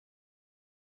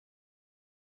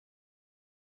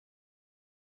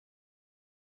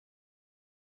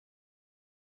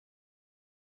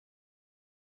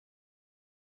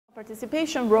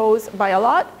Participation rose by a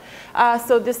lot.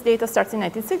 So this data starts in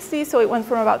 1960. So it went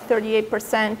from about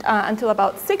 38% until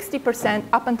about 60%,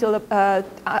 up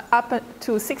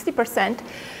to 60%.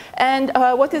 And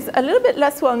what is a little bit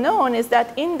less well known is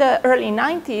that in the early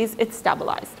 90s, it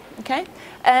stabilized. Okay,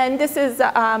 and this is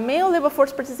male labor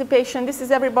force participation. This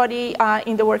is everybody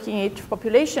in the working age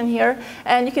population here,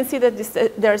 and you can see that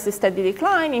there's a steady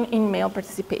decline in male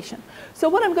participation. So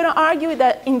what I'm going to argue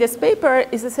that in this paper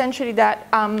is essentially that,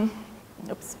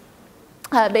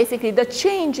 basically the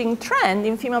changing trend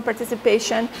in female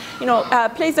participation,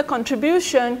 plays a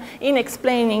contribution in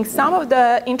explaining some of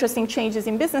the interesting changes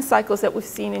in business cycles that we've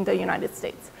seen in the United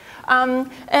States.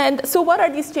 And so what are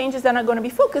these changes that I'm going to be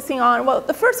focusing on? Well,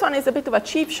 the first one is a bit of a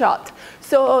cheap shot.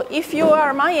 So if you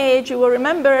are my age, you will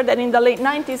remember that in the late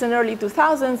 90s and early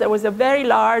 2000s, there was a very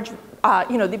large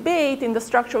debate in the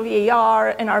structural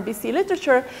VAR and RBC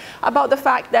literature about the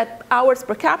fact that hours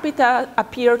per capita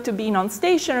appeared to be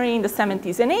non-stationary in the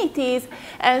 70s and 80s.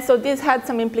 And so this had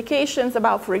some implications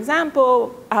about, for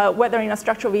example, whether in a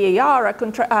structural VAR a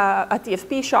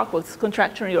TFP shock was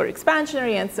contractionary or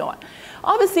expansionary and so on.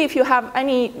 Obviously, if you have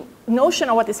any notion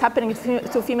of what is happening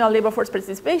to female labor force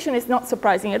participation, it's not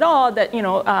surprising at all that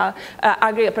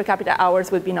aggregate per capita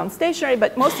hours would be non-stationary,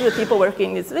 but most of the people working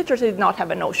in this literature did not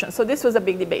have a notion. So this was a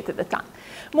big debate at the time.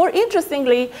 More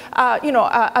interestingly,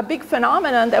 a big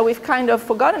phenomenon that we've kind of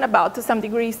forgotten about to some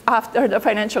degree after the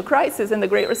financial crisis and the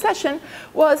Great Recession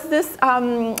was this,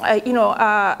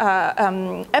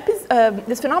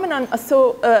 this phenomenon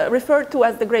referred to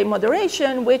as the Great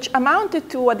Moderation, which amounted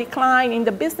to a decline in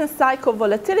the business cycle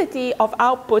volatility of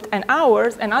output and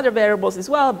hours and other variables as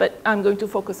well, but I'm going to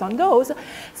focus on those,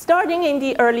 starting in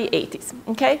the early 80s,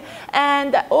 okay?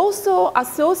 And also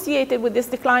associated with this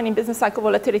decline in business cycle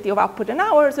volatility of output and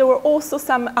hours, there were also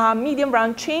some medium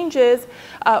round changes,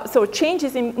 so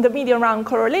changes in the medium round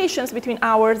correlations between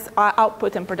hours,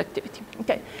 output, and productivity,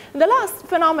 okay? The last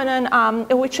phenomenon,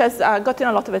 which has gotten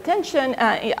a lot of attention,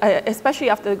 especially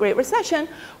after the Great Recession,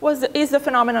 is the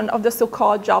phenomenon of the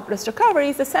so-called jobless recovery.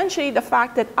 It's essentially the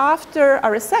fact that after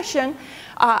a recession,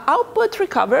 output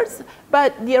recovers,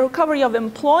 but the recovery of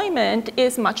employment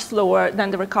is much slower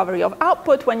than the recovery of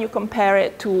output when you compare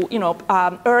it to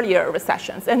earlier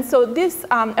recessions. And so this,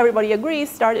 everybody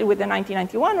agrees, started with the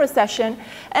 1991 recession,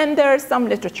 and there's some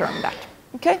literature on that.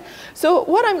 Okay, so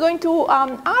what I'm going to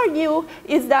argue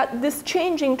is that this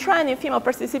changing trend in female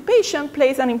participation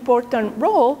plays an important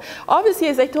role. Obviously,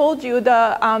 as I told you,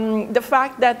 the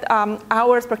fact that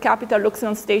hours per capita looks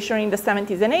non-stationary in the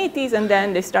 70s and 80s, and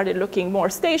then they started looking more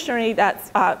stationary,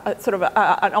 that's sort of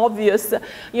an obvious,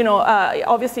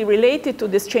 obviously related to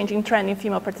this changing trend in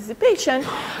female participation.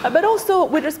 But also,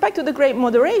 with respect to the Great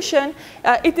Moderation,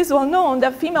 it is well known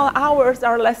that female hours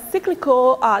are less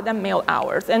cyclical than male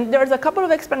hours. And there's a couple of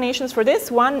explanations for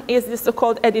this. One is the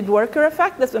so-called added worker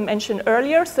effect that we mentioned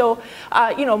earlier. So,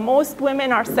 most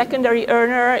women are secondary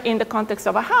earner in the context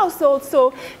of a household.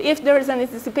 So if there is an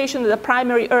anticipation that the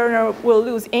primary earner will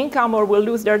lose income or will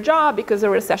lose their job because a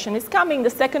recession is coming, the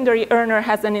secondary earner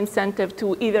has an incentive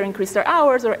to either increase their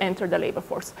hours or enter the labor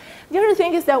force. The other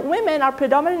thing is that women are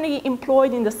predominantly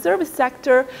employed in the service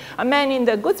sector, men in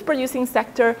the goods producing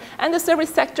sector, and the service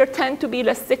sector tend to be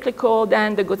less cyclical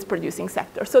than the goods producing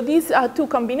sector. So these two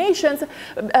combinations,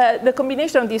 the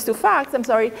combination of these two facts,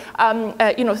 imply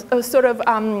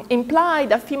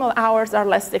that female hours are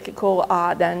less cyclical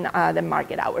than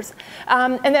market hours.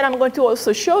 And then I'm going to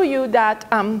also show you that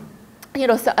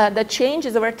the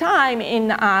changes over time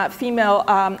in female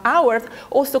hours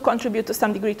also contribute to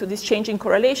some degree to these changing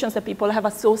correlations that people have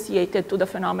associated to the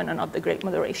phenomenon of the Great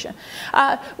Moderation.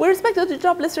 With respect to the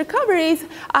jobless recoveries,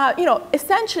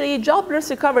 essentially jobless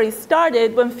recoveries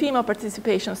started when female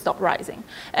participation stopped rising.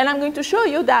 And I'm going to show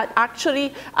you that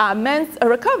actually men's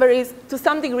recoveries to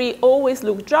some degree always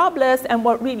look jobless, and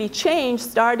what really changed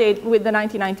started with the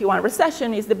 1991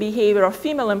 recession is the behavior of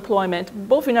female employment,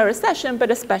 both in a recession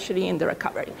but especially in the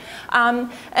recovery. And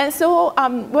so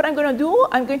what I'm going to do,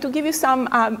 I'm going to give you some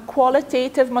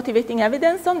qualitative motivating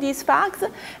evidence on these facts,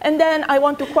 and then I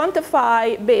want to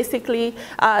quantify basically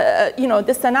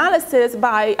this analysis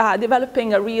by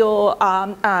developing a real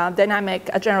dynamic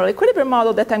general equilibrium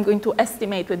model that I'm going to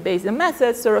estimate with Bayesian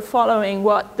methods, sort of following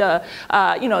what the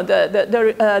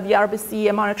RBC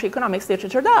and monetary economics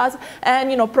literature does,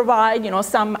 and provide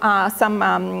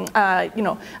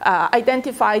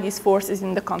identify these forces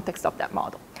in the context of that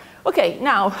model. Okay,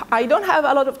 now, I don't have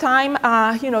a lot of time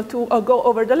to go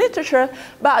over the literature,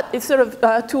 but it's sort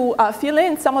of to fill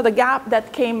in some of the gap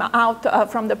that came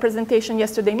out from the presentation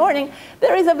yesterday morning.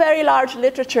 There is a very large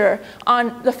literature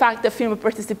on the fact that female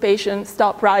participation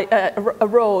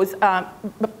rose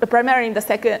primarily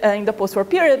in the post-war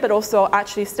period, but also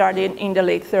actually started in the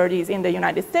late 30s in the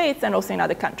United States and also in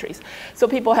other countries. So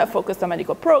people have focused on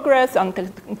medical progress, on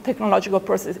technological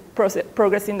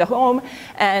progress in the home,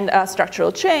 and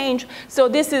structural change. So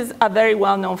this is a very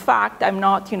well-known fact. I'm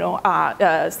not,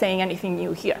 saying anything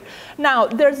new here. Now,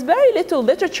 there's very little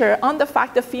literature on the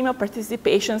fact that female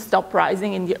participation stopped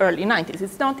rising in the early 90s.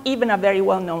 It's not even a very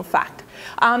well-known fact.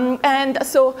 And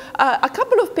so a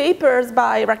couple of papers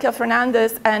by Raquel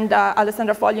Fernandez and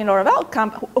Alessandra Fogli and Laura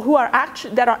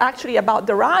Veldkamp, that are actually about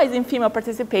the rise in female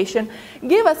participation,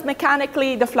 give us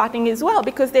mechanically the flattening as well,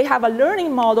 because they have a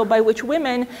learning model by which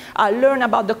women learn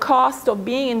about the cost of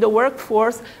being in the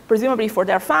workforce, presumably for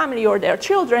their family or their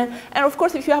children. And of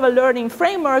course, if you have a learning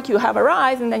framework, you have a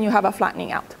rise, and then you have a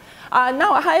flattening out.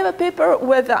 Now, I have a paper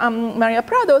with Maria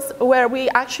Prados where we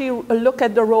actually look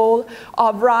at the role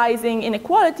of rising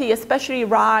inequality, especially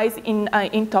rise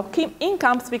in top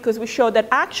incomes, because we show that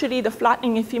actually the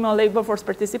flattening in female labor force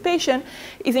participation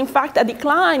is in fact a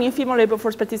decline in female labor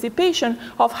force participation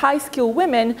of high-skilled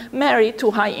women married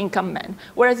to high-income men.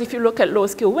 Whereas if you look at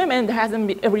low-skilled women, there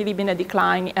hasn't really been a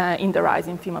decline in the rise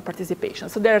in female participation.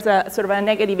 So there's a sort of a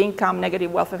negative income,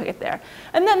 negative wealth effect there.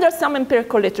 And then there's some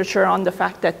empirical literature on the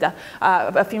fact that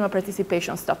female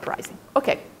participation stopped rising.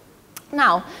 Okay.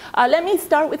 Now, let me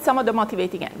start with some of the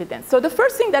motivating evidence. So the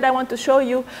first thing that I want to show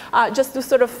you, just to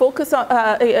sort of focus on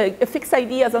fix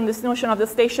ideas on this notion of the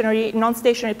stationary,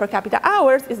 non-stationary per capita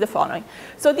hours, is the following.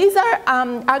 So these are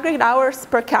aggregate hours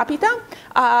per capita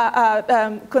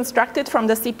constructed from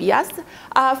the CPS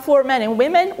for men and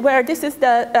women, where this is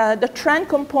the trend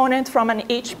component from an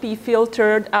HP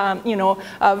filtered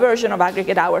version of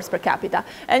aggregate hours per capita.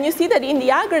 And you see that in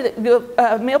the aggregate,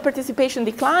 male participation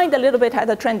declined a little bit, had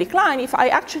a trend decline. If I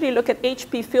actually look at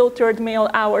HP filtered male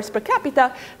hours per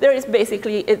capita, there is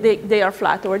basically, they are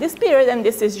flat over this period, and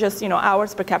this is just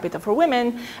hours per capita for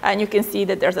women, and you can see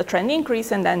that there's a trend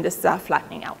increase and then this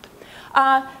flattening out.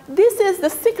 This is the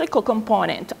cyclical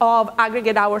component of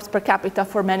aggregate hours per capita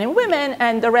for men and women,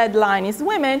 and the red line is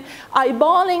women.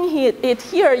 Eyeballing it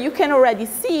here, you can already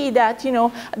see that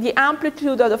the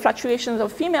amplitude of the fluctuations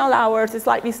of female hours is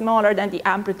slightly smaller than the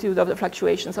amplitude of the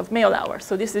fluctuations of male hours.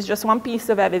 So this is just one piece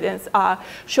of evidence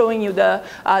showing you the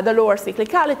lower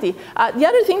cyclicality. The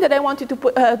other thing that I wanted to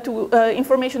put,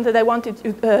 information that I wanted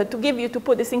to give you to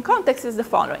put this in context is the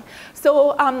following.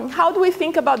 So how do we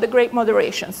think about the great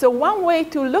moderation? So one way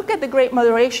to look at the great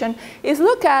moderation is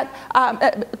look at,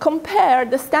 compare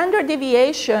the standard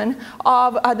deviation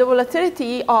of the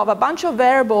volatility of a bunch of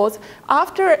variables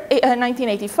after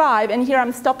 1985, and here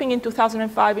I'm stopping in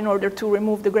 2005 in order to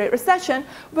remove the Great Recession,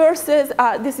 versus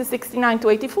this is 69 to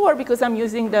 84 because I'm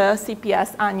using the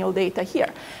CPS annual data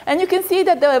here. And you can see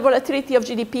that the volatility of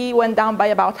GDP went down by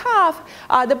about half.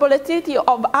 The volatility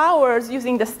of hours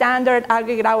using the standard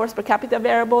aggregate hours per capita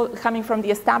variable coming from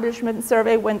the establishment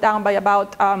survey went down by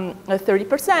about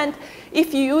 30%.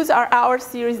 If you use our hour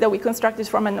series that we constructed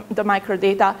from the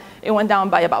microdata, it went down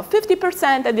by about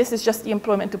 50%, and this is just the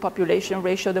employment to population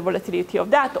ratio. The volatility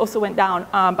of that also went down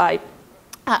by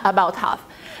about half.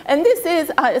 And this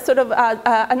is sort of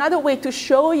another way to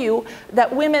show you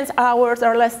that women's hours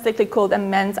are less cyclical than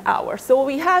men's hours. So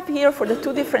we have here for the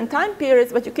two different time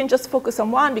periods, but you can just focus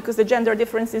on one because the gender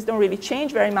differences don't really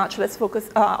change very much. Let's focus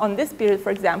on this period, for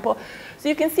example. So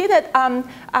you can see that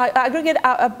aggregate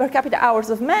per capita hours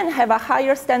of men have a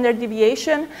higher standard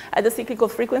deviation at the cyclical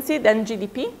frequency than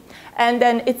GDP, and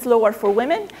then it's lower for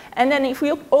women. And then if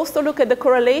we also look at the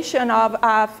correlation of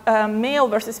male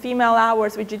versus female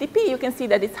hours with GDP, you can see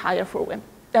that it's higher for women.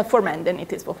 For men than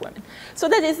it is for women. So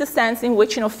that is the sense in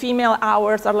which female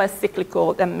hours are less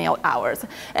cyclical than male hours.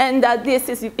 And this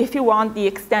is, if you want, the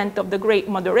extent of the great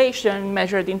moderation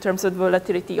measured in terms of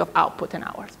volatility of output and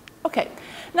hours. Okay.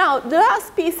 Now, the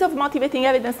last piece of motivating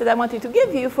evidence that I wanted to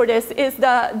give you for this is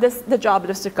the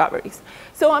jobless recoveries.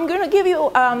 So I'm going to give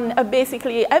you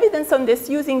basically evidence on this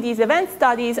using these event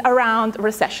studies around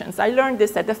recessions. I learned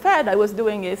this at the Fed. I was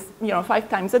doing this 5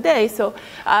 times a day. So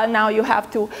now you have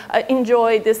to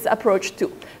enjoy this approach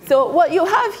too. So what you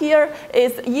have here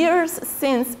is years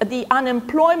since the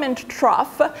unemployment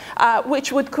trough,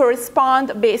 which would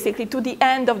correspond basically to the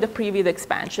end of the previous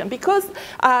expansion. Because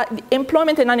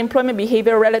employment and unemployment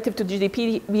behavior relative to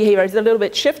GDP behavior is a little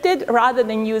bit shifted. Rather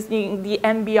than using the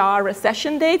MBR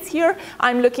recession dates here,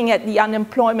 I'm looking at the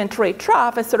unemployment rate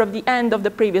trough as sort of the end of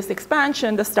the previous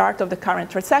expansion, the start of the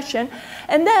current recession.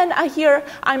 And then here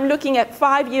I'm looking at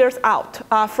 5 years out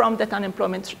from that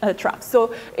unemployment trough.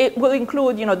 So it will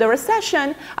include, the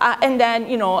recession and then,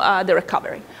 the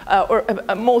recovery, or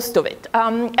most of it.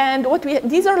 And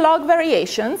these are log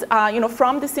variations,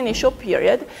 from this initial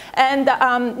period. And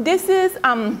this is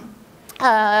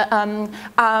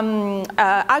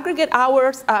aggregate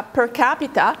hours per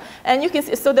capita, and you can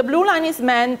see, so the blue line is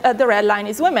men, the red line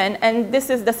is women, and this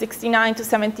is the 69 to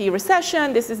 70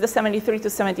 recession, this is the 73 to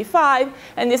 75,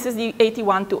 and this is the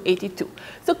 81 to 82.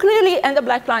 So clearly, and the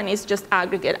black line is just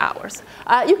aggregate hours.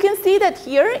 You can see that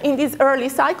here in these early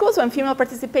cycles when female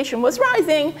participation was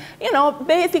rising,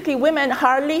 basically women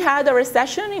hardly had a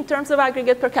recession in terms of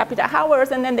aggregate per capita hours,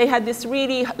 and then they had this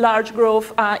really large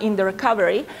growth in the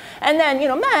recovery. And then,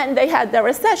 men, they had the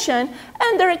recession,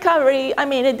 and the recovery,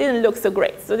 it didn't look so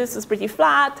great. So this was pretty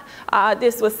flat.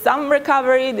 This was some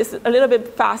recovery. This is a little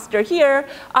bit faster here.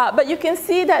 But you can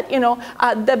see that,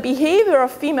 the behavior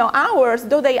of female hours,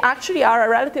 though they actually are a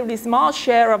relatively small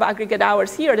share of aggregate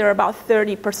hours here, they're about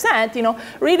 30%,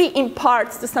 really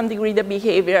imparts to some degree the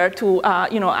behavior to,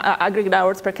 aggregate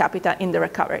hours per capita in the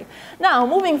recovery. Now,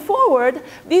 moving forward,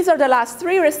 these are the last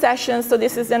 3 recessions. So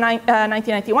this is the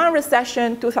 1991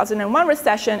 recession, 2001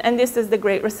 recession, and this is the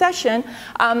Great Recession,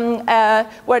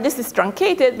 where this is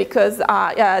truncated because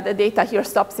the data here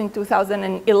stops in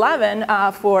 2011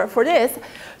 for this.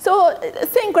 So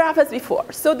same graph as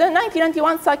before. So the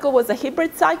 1991 cycle was a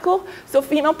hybrid cycle. So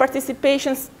female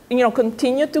participation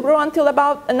continued to grow until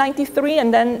about 93,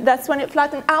 and then that's when it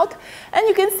flattened out. And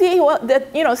you can see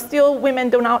that still women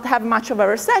do not have much of a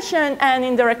recession, and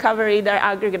in the recovery their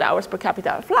aggregate hours per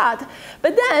capita are flat.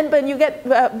 But then when you get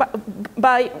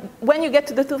when you get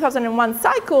to the 2001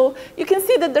 cycle, you can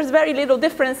see that there's very little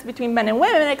difference between men and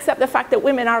women, except the fact that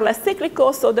women are less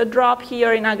cyclical. So the drop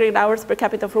here in aggregate hours per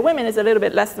capita for women is a little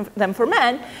bit less than for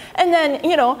men. And then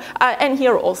and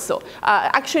here also,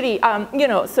 actually,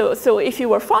 so if you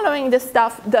were following this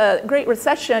stuff, the Great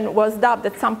Recession was dubbed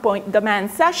at some point the man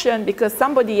session because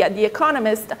somebody at The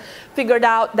Economist figured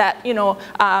out that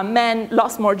men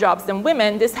lost more jobs than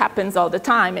women. This happens all the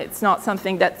time. It's not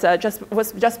something that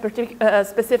was just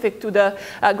specific to the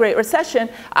Great Recession.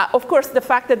 Of course, the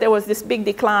fact that there was this big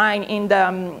decline in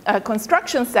the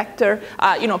construction sector,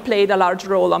 played a large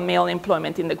role on male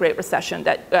employment in the Great Recession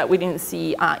that we didn't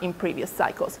see in previous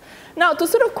cycles. Now, to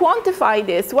sort of quantify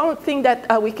this, one thing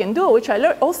that we can do, which I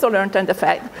also learned in the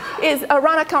fact, is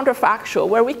run a counterfactual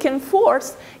where we can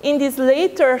force in these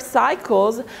later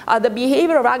cycles the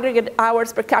behavior of aggregate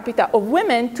hours per capita of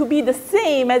women to be the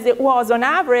same as it was on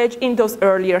average in those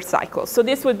earlier cycles. So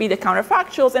this would be the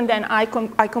counterfactuals, and then I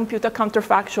compute a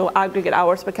counterfactual aggregate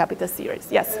hours per capita series.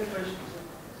 Yes? Suppose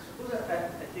I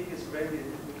think it's correct that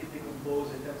we can decompose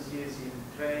the MCS in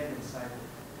trend and cycle.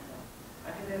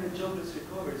 I can have a job that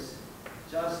recovers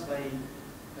just by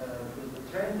the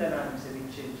trend dynamics have been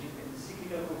changing and the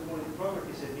cyclical component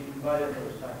properties have been invariant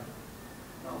over time.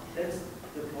 Now, that's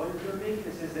the point you're making,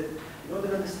 is that in order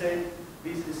to understand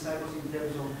business cycles in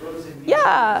terms of growth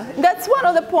and that's one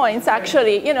of the points,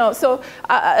 actually. So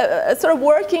sort of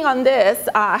working on this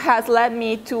has led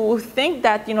me to think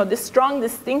that the strong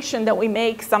distinction that we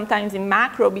make sometimes in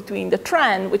macro between the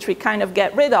trend, which we kind of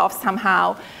get rid of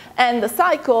somehow, and the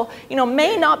cycle,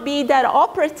 may not be that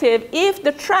operative if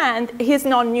the trend is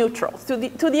non-neutral. So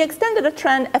to the extent that the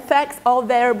trend affects all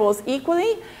variables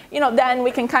equally, then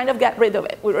we can kind of get rid of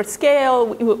it. We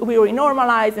rescale, we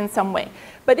renormalize in some way.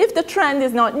 But if the trend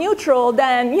is not neutral,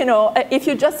 then if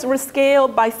you just rescale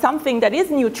by something that is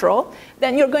neutral,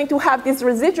 then you're going to have these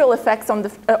residual effects on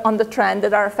the trend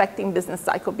that are affecting business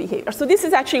cycle behavior. So this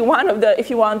is actually one of the,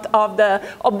 if you want, of the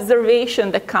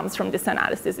observation that comes from this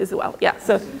analysis as well. Yeah.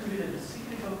 So.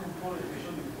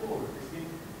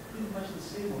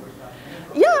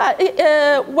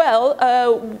 Yeah,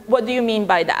 what do you mean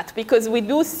by that? Because we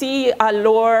do see a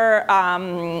lower,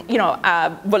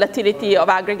 volatility of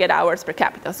aggregate hours per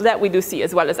capita. So that we do see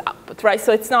as well as output, right?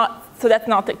 So it's not. So that's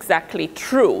not exactly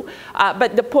true.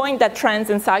 But the point that trends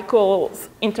and cycles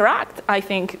interact, I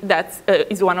think that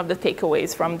is one of the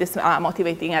takeaways from this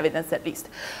motivating evidence, at least.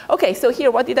 Okay, so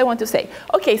here, what did I want to say?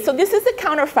 Okay, so this is the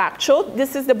counterfactual.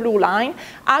 This is the blue line.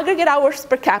 Aggregate hours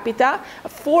per capita,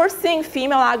 forcing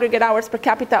female aggregate hours per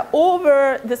capita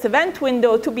over this event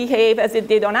window to behave as it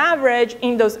did on average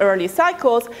in those early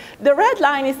cycles. The red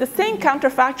line is the same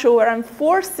counterfactual where I'm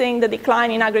forcing the decline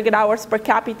in aggregate hours per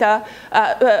capita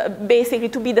basically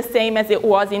to be the same as it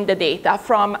was in the data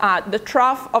from the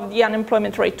trough of the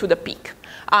unemployment rate to the peak.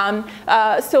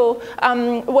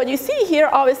 What you see here,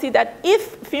 obviously, that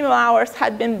if female hours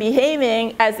had been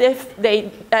behaving as if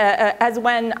they, as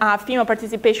when female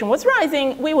participation was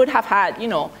rising, we would have had,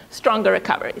 stronger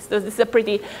recoveries. So this is a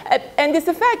pretty, and this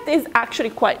effect is actually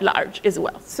quite large as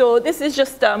well. So this is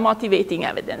just motivating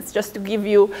evidence, just to give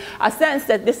you a sense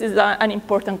that this is an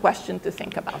important question to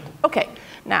think about. Okay,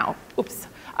 now, oops.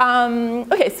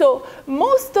 Okay, so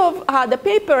most of the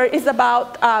paper is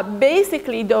about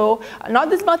basically, though, not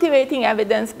this motivating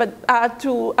evidence, but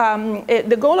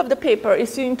the goal of the paper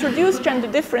is to introduce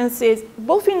gender differences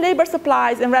both in labor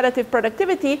supplies and relative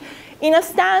productivity in a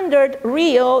standard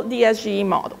real DSGE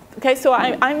model. Okay, so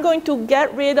I'm going to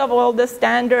get rid of all the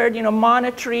standard,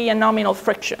 monetary and nominal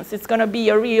frictions. It's going to be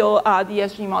a real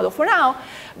DSGE model for now.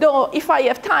 Though, if I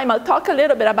have time, I'll talk a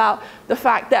little bit about the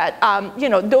fact that,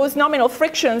 those nominal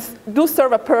frictions do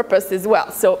serve a purpose as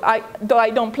well. So, though I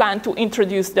don't plan to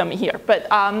introduce them here. But,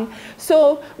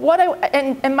 so what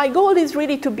and my goal is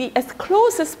really to be as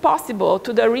close as possible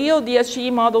to the real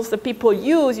DSGE models that people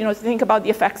use, to think about the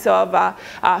effects of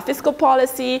fiscal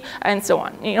policy and so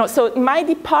on. So my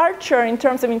departure in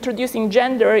terms of introducing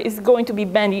gender is going to be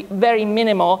very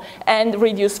minimal and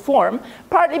reduced form,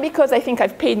 partly because I think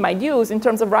I've paid my dues in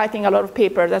terms of writing a lot of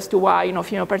papers as to why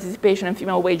female participation and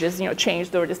female wages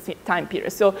changed over this time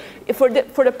period. So for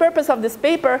the purpose of this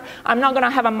paper, I'm not going to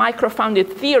have a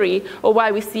micro-founded theory of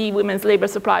why we see women's labor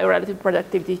supply or relative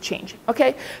productivity changing.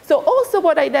 Okay. So also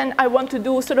what I want to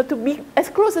do, sort of to be as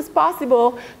close as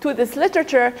possible to this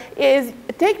literature, is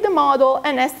take the model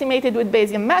and estimate it with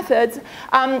Bayesian methods.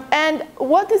 And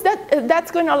what is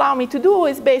that's going to allow me to do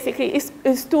is basically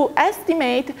is to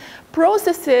estimate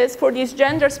processes for these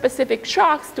gender-specific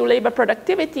shocks to labor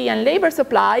productivity and labor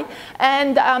supply,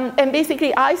 and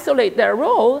basically isolate their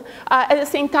role at the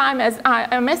same time as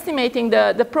I'm estimating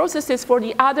the processes for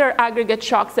the other aggregate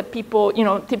shocks that people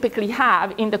typically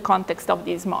have in the context of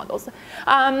these models.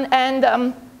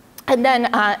 And then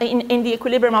in the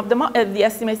equilibrium of the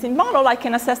estimating model, I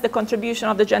can assess the contribution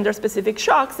of the gender-specific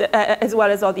shocks as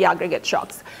well as all the aggregate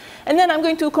shocks. And then I'm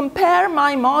going to compare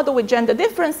my model with gender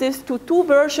differences to two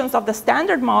versions of the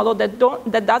standard model that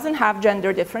doesn't have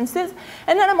gender differences.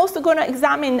 And then I'm also going to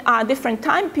examine different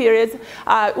time periods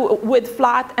with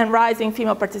flat and rising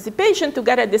female participation to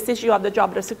get at this issue of the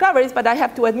jobless recoveries. But I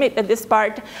have to admit that this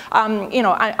part,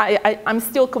 I'm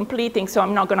still completing, so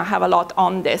I'm not going to have a lot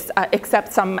on this,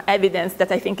 except some evidence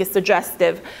that I think is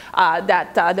suggestive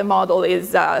that the model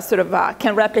is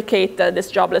can replicate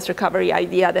this jobless recovery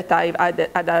idea that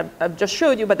I've just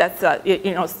showed you, but that's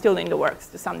still in the works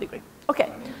to some degree.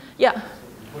 Okay, yeah.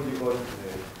 Before you go to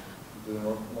the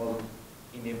model,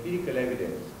 in empirical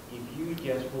evidence, if you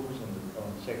just focus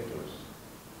on sectors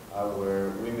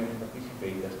where women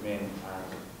participate as men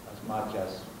as much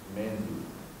as men do,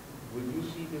 would you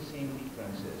see the same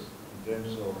differences in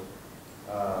terms of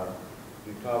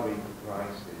recovery to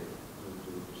prices,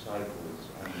 to cycles?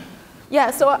 Yeah,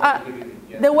 so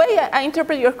the way I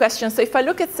interpret your question, so if I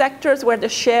look at sectors where the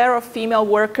share of female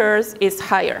workers is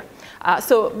higher,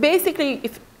 so basically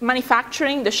if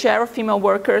manufacturing, the share of female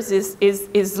workers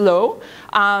is low,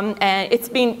 and it's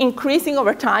been increasing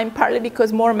over time, partly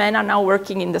because more men are now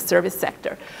working in the service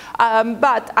sector.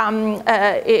 But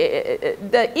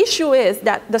the issue is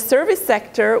that the service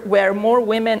sector, where more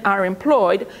women are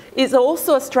employed, is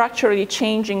also a structurally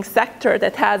changing sector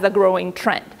that has a growing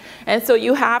trend. And so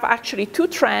you have actually two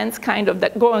trends kind of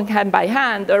that going hand by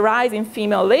hand, the rise in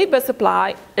female labor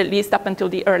supply, at least up until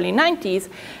the early 90s,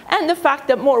 and the fact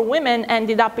that more women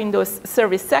ended up in the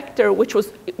service sector, which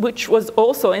was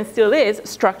also and still is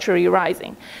structurally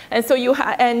rising. And so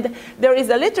and there is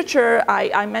a literature,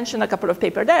 I mentioned a couple of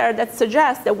papers there, that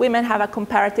suggests that women have a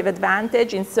comparative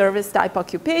advantage in service type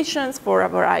occupations for a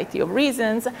variety of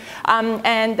reasons.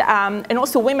 And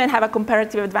also women have a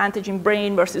comparative advantage in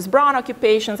brain versus brawn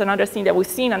occupations. Another thing that we've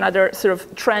seen, another sort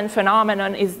of trend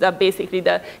phenomenon, is basically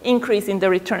the increase in the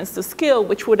returns to skill,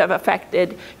 which would have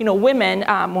affected women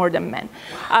more than men.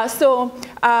 So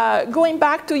going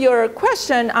back to your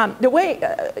question, the way,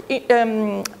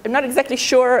 I'm not exactly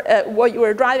sure what you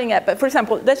were driving at, but for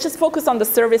example, let's just focus on the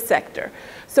service sector.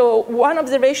 So one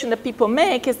observation that people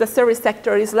make is the service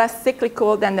sector is less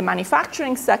cyclical than the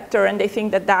manufacturing sector, and they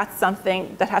think that that's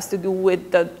something that has to do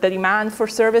with the demand for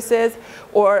services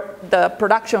or the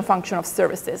production function of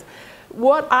services.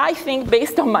 What I think,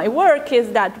 based on my work,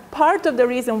 is that part of the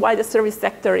reason why the service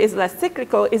sector is less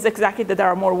cyclical is exactly that there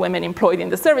are more women employed in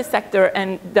the service sector,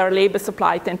 and their labor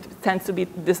supply tends to be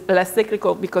less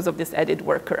cyclical because of this added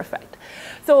worker effect.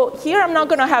 So here I'm not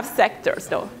going to have sectors,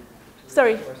 though.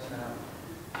 Sorry. If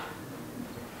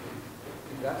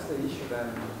that's the issue,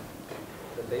 then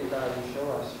the data you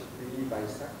show us should be by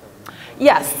sector.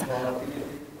 Yes.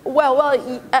 Well,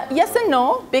 yes and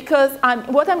no, because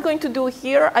what I'm going to do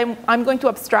here, I'm going to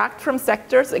abstract from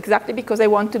sectors exactly because I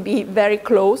want to be very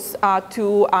close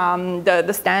to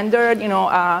the standard,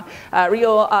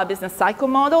 real business cycle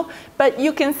model. But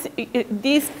you can see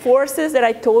these forces that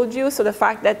I told you, so the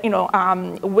fact that,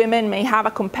 women may have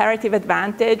a comparative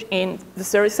advantage in the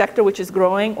service sector, which is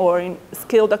growing, or in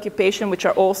skilled occupation, which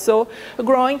are also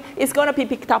growing, is going to be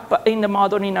picked up in the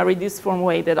model in a reduced form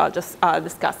way that I'll just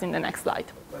discuss in the next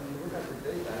slide. When you look at the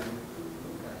data, you could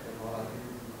look at the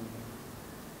volatility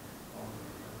of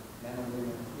men and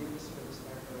women in the service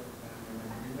sector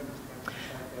and in the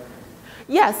construction sector.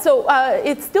 Yeah, so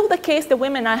it's still the case that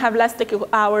women have less technical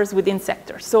hours within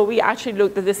sectors. So we actually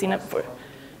looked at this in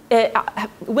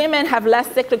women have less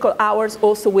cyclical hours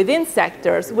also within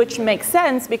sectors, which makes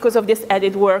sense because of this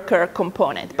added worker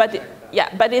component. But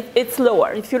it's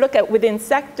lower. If you look at within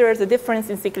sectors, the difference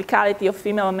in cyclicality of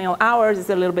female and male hours is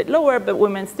a little bit lower, but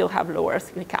women still have lower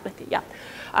cyclicality. Yeah.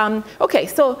 Okay,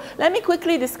 so let me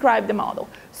quickly describe the model.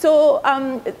 So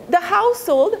the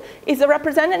household is a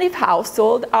representative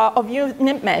household of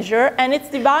unit measure, and it's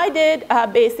divided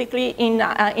basically in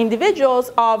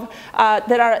individuals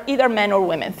that are either men or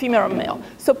women, female or male.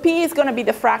 So P is going to be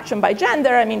the fraction by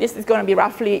gender. I mean, this is going to be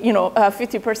roughly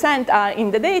 50%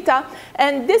 in the data,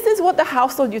 and this is what the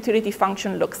household utility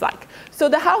function looks like. So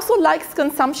the household likes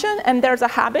consumption, and there's a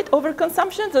habit over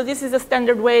consumption. So this is a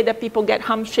standard way that people get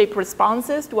hump-shaped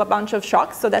responses to a bunch of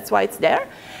shocks. So that's why it's there.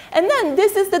 And then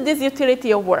this is the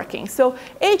disutility of working. So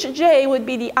HJ would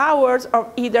be the hours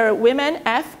of either women,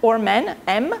 F, or men,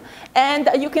 M. And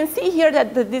you can see here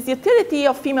that the disutility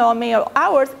of female and male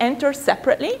hours enters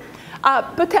separately.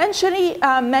 Potentially,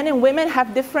 men and women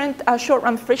have different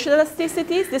short-run friction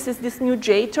elasticities. This is this new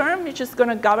J term, which is going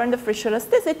to govern the friction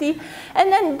elasticity.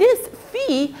 And then this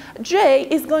phi, J,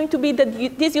 is going to be the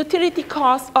disutility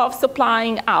cost of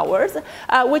supplying hours,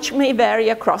 which may vary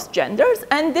across genders.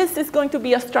 And this is going to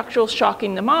be a structural shock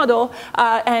in the model.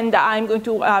 And I'm going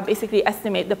to basically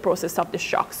estimate the process of the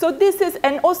shock. So this is,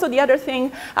 and also the other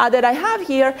thing that I have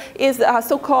here is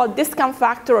so-called discount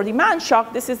factor or demand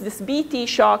shock. This is this BT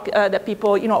shock that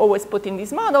people always put in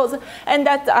these models, and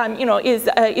that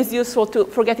is useful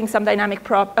for getting some dynamic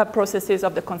processes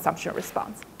of the consumption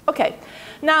response. Okay,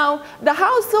 now the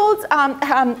households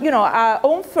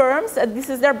own firms.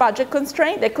 This is their budget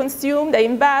constraint. They consume, they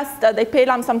invest, they pay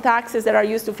lump sum taxes that are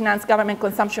used to finance government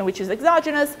consumption, which is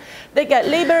exogenous. They get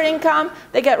labor income,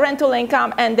 they get rental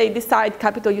income, and they decide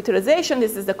capital utilization.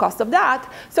 This is the cost of that.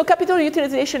 So capital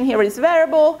utilization here is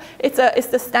variable. It's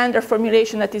the standard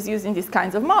formulation that is used in these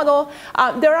kinds of model.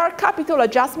 There are capital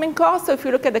adjustment costs. So if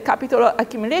you look at the capital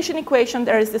accumulation equation,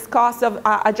 there is this cost of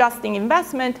adjusting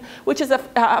investment, which is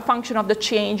a function of the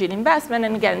change in investment.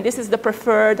 And again, this is the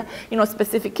preferred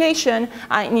specification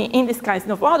in this kind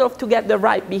of model to get the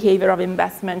right behavior of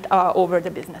investment over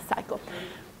the business cycle.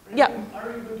 Yeah.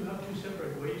 Are you going to have two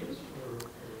separate wages?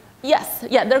 Yes,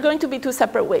 yeah, they're going to be two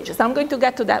separate wages. I'm going to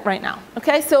get to that right now.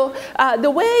 Okay, so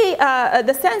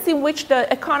the sense in which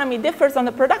the economy differs on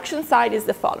the production side is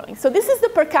the following. So this is the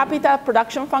per capita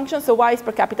production function. So Y is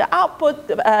per capita output,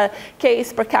 K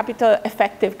is per capita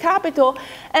effective capital,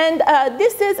 and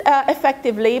this is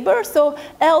effective labor. So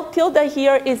L tilde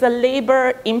here is a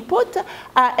labor input,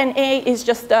 and A is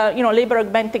just labor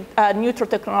augmenting neutral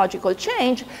technological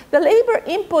change. The labor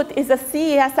input is a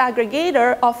CES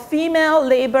aggregator of female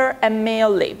labor and male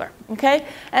labor, okay?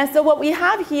 And so what we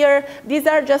have here, these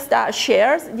are just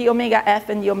shares, the omega F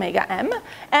and the omega M,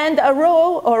 and a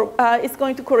rho is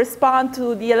going to correspond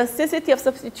to the elasticity of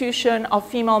substitution of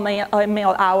female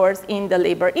male hours in the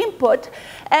labor input.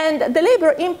 And the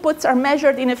labor inputs are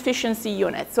measured in efficiency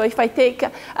units. So if I take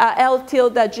L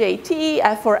tilde JT,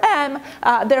 F or M,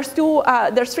 there's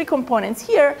three components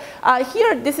here.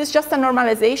 Here, this is just a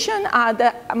normalization.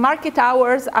 The market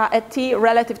hours at T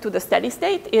relative to the steady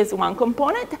state is one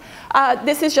component.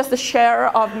 This is just a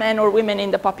share of men or women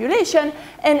in the population.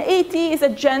 And AT is a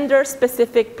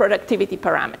gender-specific productivity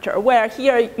parameter, where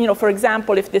here, for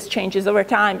example, if this changes over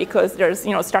time because there's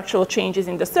structural changes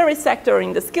in the service sector or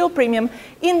in the skill premium,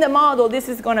 in the model, this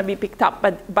is going to be picked up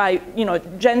by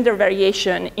gender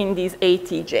variation in these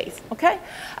ATJs, okay?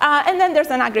 And then there's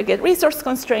an aggregate resource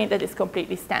constraint that is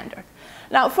completely standard.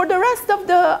 Now, for the rest of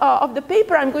the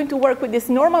paper, I'm going to work with this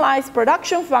normalized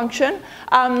production function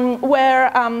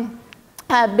where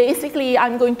basically,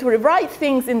 I'm going to rewrite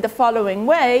things in the following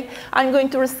way. I'm going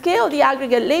to rescale the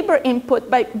aggregate labor input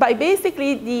by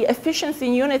basically the efficiency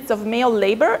units of male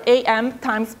labor, AM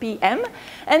times PM.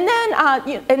 And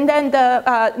then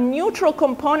the neutral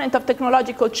component of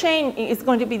technological chain is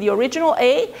going to be the original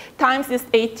A times this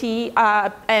AT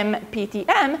M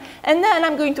PTM. And then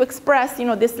I'm going to express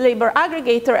this labor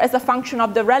aggregator as a function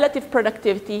of the relative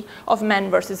productivity of men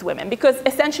versus women. Because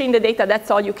essentially in the data,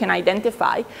 that's all you can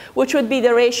identify, which would be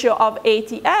the ratio of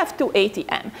ATF to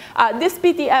ATM. This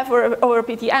PTF over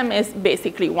PTM is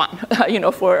basically 1,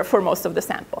 for most of the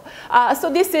sample.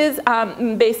 So this is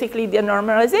basically the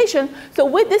normalization. So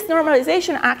with this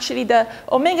normalization, actually, the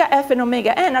omega F and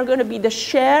omega N are going to be the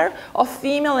share of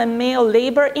female and male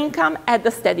labor income at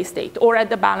the steady state or at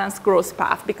the balanced growth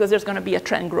path, because there's going to be a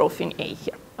trend growth in A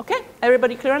here. Okay,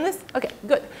 everybody clear on this? Okay,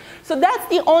 good. So that's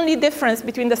the only difference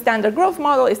between the standard growth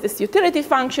model is this utility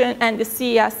function and the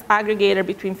CES aggregator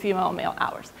between female and male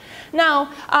hours.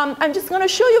 Now, I'm just going to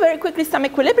show you very quickly some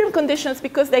equilibrium conditions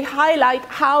because they highlight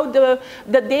how the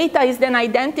data is then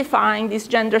identifying these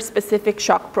gender-specific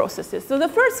shock processes. So the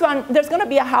first one, there's going to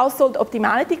be a household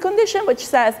optimality condition, which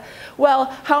says, well,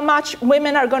 how much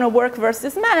women are going to work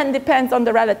versus men depends on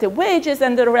the relative wages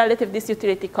and the relative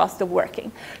disutility cost of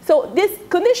working. So this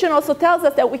condition also tells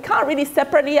us that we can't really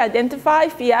separately identify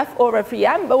phi-F over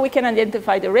phi-M, but we can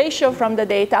identify the ratio from the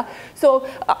data. So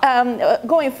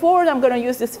going forward, I'm going to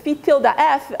use this phi tilde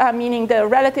F, meaning the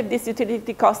relative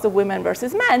disutility cost of women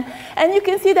versus men. And you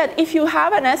can see that if you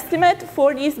have an estimate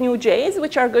for these new J's,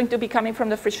 which are going to be coming from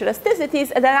the Frisch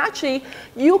elasticities, then actually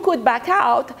you could back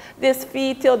out this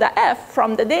phi tilde F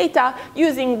from the data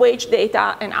using wage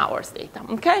data and hours data.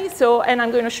 Okay, so, and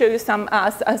I'm going to show you some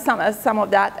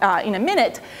of that in a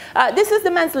minute. This is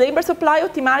the men's labor supply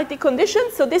optimality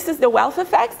condition. So this is the wealth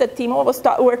effects that Timo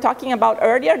were talking about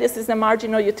earlier. This is the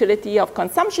marginal utility of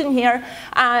consumption here.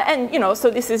 And so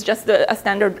this is just a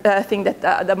standard thing that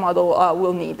the model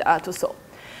will need to solve.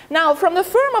 Now, from the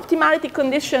firm optimality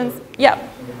conditions, yeah.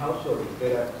 In the household,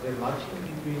 they're matching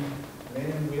between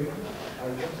men and women?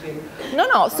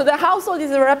 No. So the household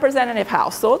is a representative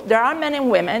household. There are men and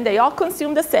women. They all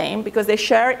consume the same because they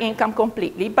share income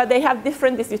completely, but they have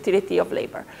different disutility of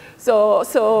labor. So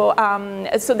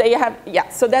they have, yeah,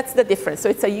 so that's the difference. So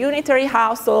it's a unitary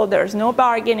household. There's no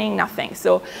bargaining, nothing.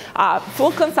 So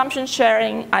full consumption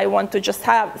sharing, I want to just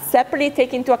have separately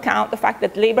take into account the fact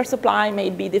that labor supply may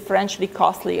be differentially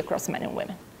costly across men and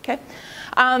women. Okay.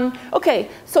 Okay,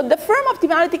 so the firm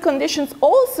optimality conditions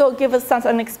also give us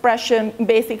an expression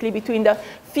basically between the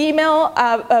female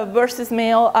versus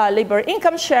male labor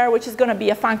income share, which is going to be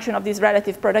a function of these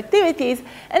relative productivities.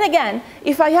 And again,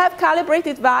 if I have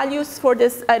calibrated values for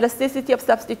this elasticity of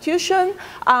substitution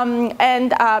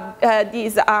and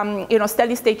these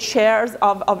steady state shares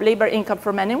of labor income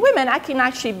for men and women, I can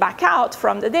actually back out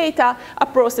from the data a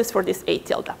process for this A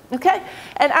tilde. Okay,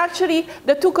 and actually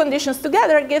the two conditions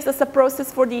together gives us a process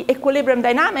for the equilibrium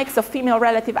dynamics of female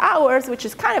relative hours, which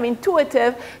is kind of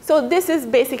intuitive. So this is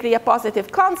basically a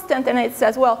positive constant, and it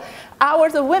says, well,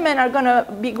 hours of women are going to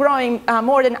be growing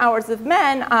more than hours of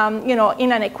men,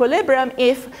 in an equilibrium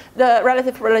if the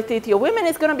relative productivity of women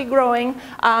is going to be growing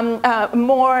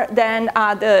more than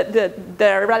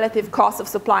the relative cost of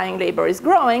supplying labor is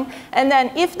growing. And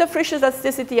then if the Frisch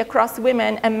elasticity across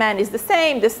women and men is the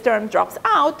same, this term drops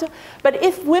out. But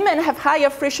if women have higher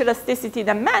Frisch elasticity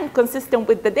than men, consistent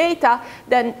with the data,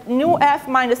 then nu F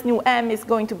minus nu M is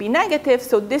going to be negative.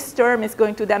 So this term is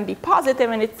going to then be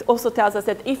positive. And it also tells us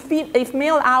that if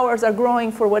male hours are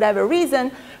growing for whatever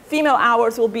reason, female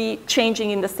hours will be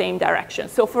changing in the same direction.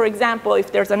 So for example,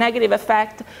 if there's a negative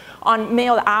effect on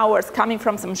male hours coming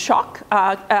from some shock,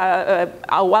 a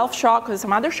wealth shock or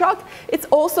some other shock, it's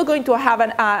also going to have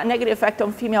a negative effect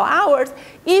on female hours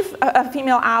if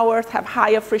female hours have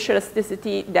higher Frisch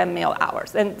elasticity than male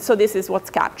hours. And so this is what's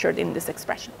captured in this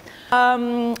expression.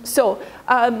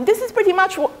 This is pretty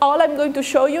much all I'm going to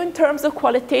show you in terms of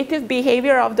qualitative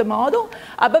behavior of the model.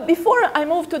 But before I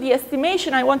move to the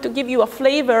estimation, I want to give you a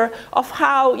flavor of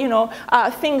how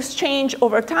things change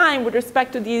over time with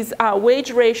respect to these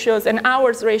wage ratios and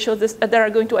hours ratios that are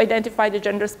going to identify the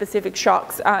gender-specific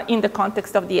shocks in the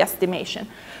context of the estimation.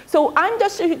 So I'm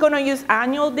just going to use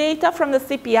annual data from the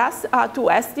CPS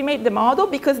to estimate the model,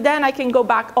 because then I can go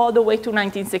back all the way to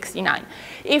 1969.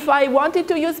 If I wanted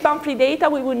to use monthly data,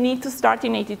 we would need to start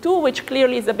in 82, which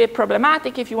clearly is a bit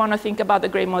problematic if you want to think about the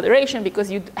grade moderation, because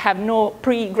you have no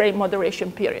pre-grade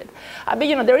moderation period. But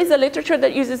there is a literature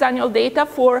that uses uses annual data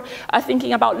for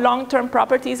thinking about long-term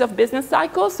properties of business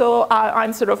cycles. So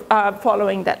I'm sort of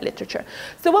following that literature.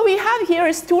 So what we have here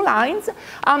is two lines.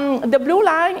 The blue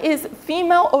line is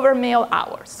female over male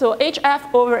hours, so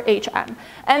HF over HM.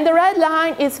 And the red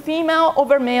line is female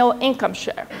over male income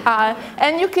share.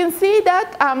 And you can see that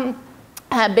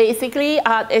basically,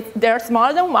 they're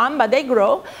smaller than 1, but they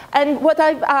grow. And what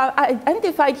I've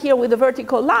identified here with the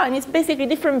vertical line is basically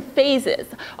different phases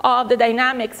of the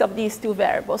dynamics of these two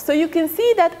variables. So you can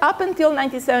see that up until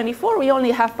 1974, we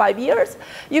only have 5 years.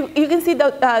 You can see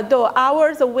that the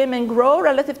hours of women grow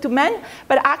relative to men,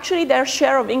 but actually their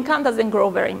share of income doesn't grow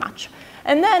very much.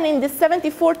 And then in the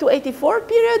 74 to 84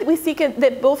 period, we see they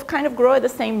both kind of grow at the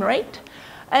same rate.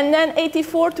 And then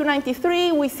 84 to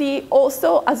 93, we see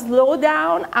also a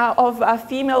slowdown of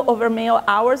female over male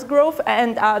hours growth,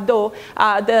 and though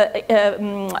the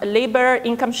labor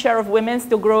income share of women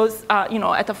still grows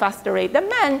at a faster rate than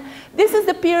men, this is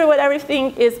the period where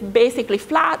everything is basically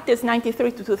flat. This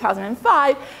 93 to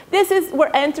 2005.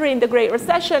 We're entering the Great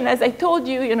Recession. As I told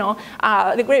you,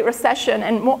 the Great Recession,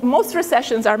 and most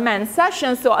recessions are men's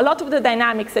sessions, so a lot of the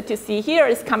dynamics that you see here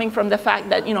is coming from the fact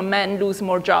that men lose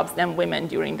more jobs than women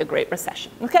during the Great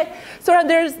Recession. Okay, so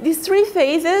there's these 3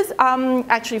 phases,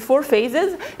 actually 4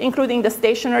 phases, including the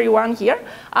stationary one here,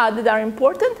 that are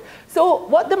important. So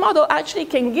what the model actually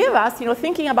can give us,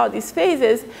 thinking about these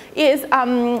phases, is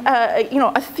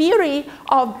a theory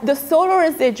of the solar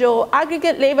residual,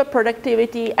 aggregate labor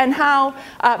productivity, and how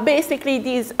basically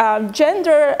these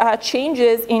gender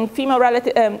changes in female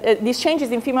relative, these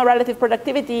changes in female relative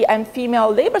productivity and female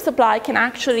labor supply can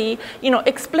actually,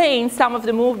 explain some of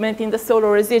the movement in the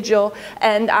solar residual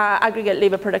and aggregate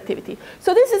labor productivity.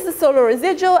 So this is the solar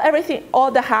residual. Everything,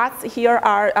 all the hats here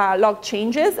are log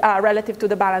changes relative to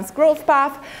the balanced growth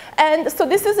path. And so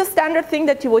this is a standard thing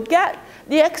that you would get.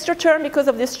 The extra term, because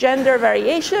of this gender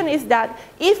variation, is that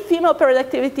if female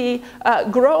productivity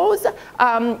grows,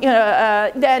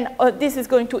 then this is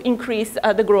going to increase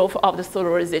the growth of the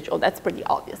solar residual. That's pretty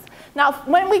obvious. Now,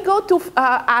 when we go to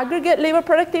aggregate labor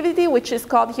productivity, which is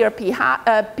called here P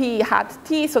hat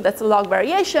T, so that's a log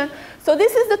variation. So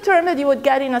this is the term that you would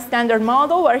get in a standard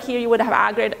model, where here you would have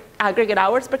aggregate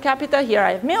hours per capita. Here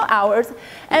I have male hours.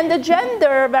 And the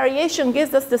gender variation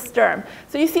gives us this term.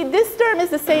 So you see this term is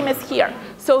the same as here.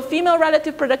 So female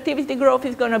relative productivity growth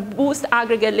is going to boost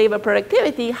aggregate labor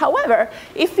productivity. However,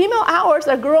 if female hours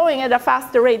are growing at a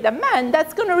faster rate than men,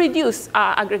 that's going to reduce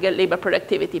aggregate labor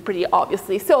productivity pretty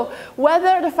obviously. So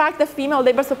whether the fact that female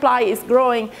labor supply is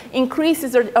growing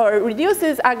increases or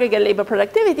reduces aggregate labor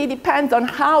productivity depends on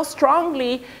how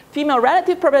strongly female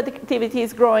relative productivity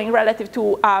is growing relative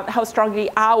to how strongly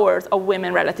hours of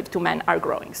women relative to men are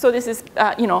growing. So this is,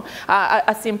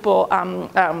 a simple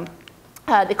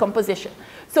decomposition.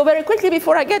 So very quickly,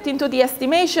 before I get into the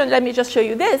estimation, let me just show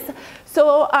you this.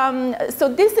 So,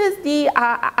 this is the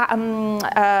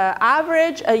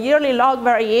average yearly log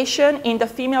variation in the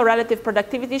female relative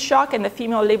productivity shock and the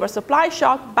female labor supply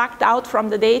shock, backed out from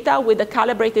the data with the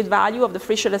calibrated value of the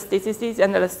Frisch elasticities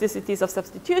and elasticities of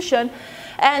substitution.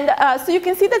 And so you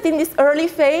can see that in this early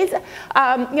phase,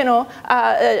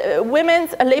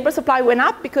 women's labor supply went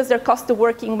up because their cost of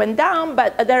working went down,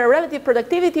 but their relative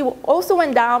productivity also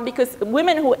went down because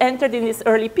women who entered in this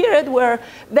early period were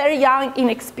very young,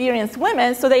 inexperienced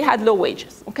women, so they had low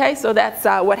wages. Okay, so that's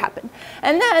what happened.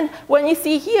 And then when you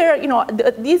see here,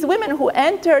 these women who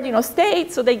entered,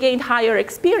 stayed, so they gained higher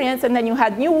experience, and then you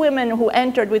had new women who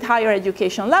entered with higher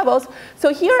education levels.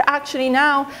 So here, actually,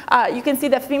 now you can see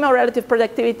that female relative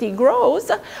productivity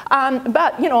grows,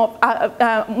 but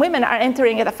women are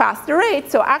entering at a faster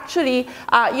rate. So actually,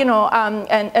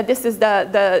 and this is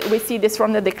we see this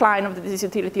from the decline of the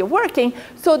disutility of working.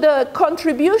 So the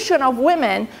contribution of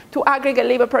women to aggregate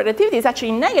labor productivity is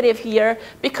actually negative here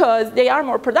because they are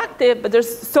more productive, but there's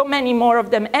so many more of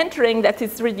them entering that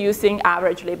it's reducing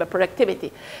average labor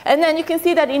productivity. And then you can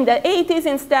see that in the 80s,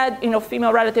 instead,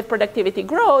 female relative productivity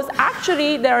grows.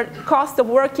 Actually, their cost of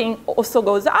working also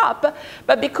goes up,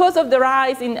 but because of the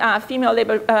rise in female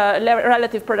labor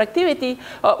relative productivity,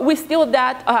 we still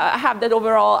have that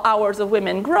overall hours of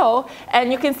women grow.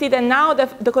 And you can see that now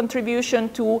the contribution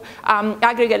to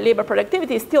aggregate labor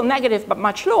productivity is still negative, but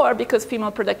much lower because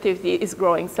female productivity is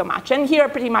growing so much. And here,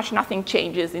 pretty much nothing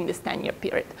changes in this 10-year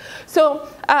period. So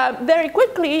very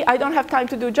quickly, I don't have time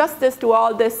to do justice to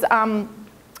all this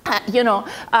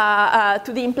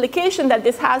to the implication that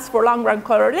this has for long-run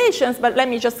correlations, but let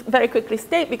me just very quickly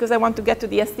state, because I want to get to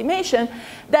the estimation,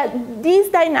 that these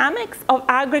dynamics of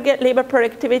aggregate labor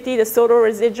productivity, the total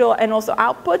residual, and also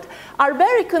output are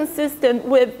very consistent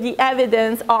with the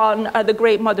evidence on the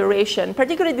great moderation,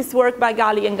 particularly this work by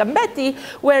Galli and Gambetti,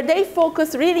 where they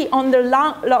focus really on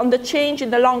the change in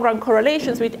the long-run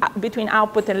correlations between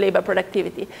output and labor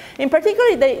productivity. In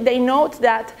particular, they note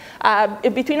that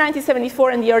between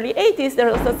 1974 and the early 80s,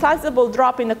 there was a sizable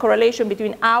drop in the correlation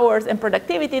between hours and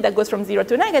productivity that goes from 0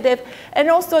 to negative, and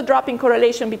also a drop in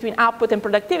correlation between output and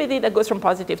productivity that goes from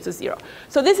positive to 0.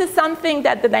 So this is something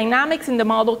that the dynamics in the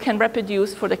model can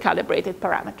reproduce for the calibrated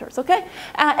parameters, okay?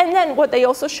 And then what they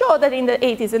also show that in the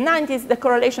 80s and 90s, the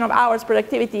correlation of hours,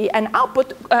 productivity, and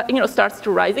output starts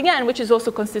to rise again, which is also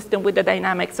consistent with the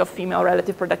dynamics of female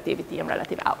relative productivity and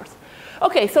relative hours.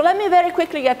 Okay, so let me very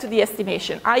quickly get to the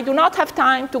estimation. I do not have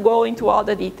time to go into all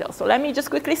the details. So let me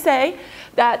just quickly say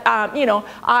that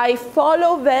I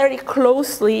follow very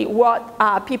closely what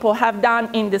people have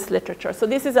done in this literature. So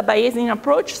this is a Bayesian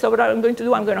approach. So what I'm going to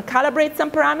do, I'm going to calibrate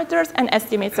some parameters and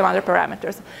estimate some other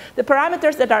parameters. The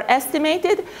parameters that are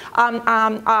estimated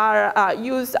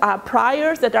use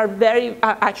priors that are very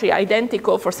actually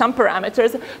identical for some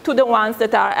parameters to the ones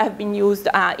that have been used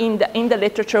in the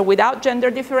literature without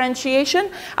gender differentiation.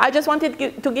 I just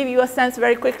wanted to give you a sense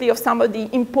very quickly of some of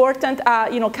the important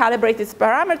calibrated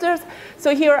parameters.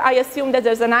 So here I assume that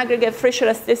there's an aggregate friction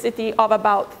elasticity of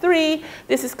about 3.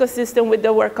 This is consistent with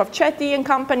the work of Chetty and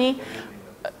company.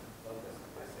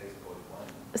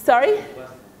 Sorry?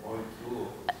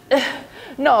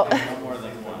 No.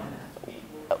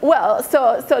 Well,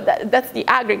 so that's the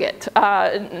aggregate,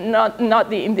 not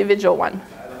the individual one.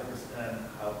 I don't understand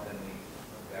how can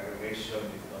the aggregation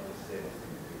is not the same.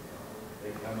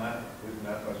 They come up with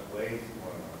not much weight.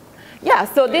 Yeah,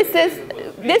 so this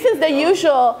is the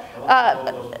usual.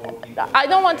 I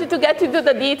don't want you to get into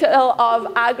the detail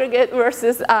of aggregate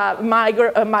versus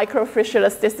micro friction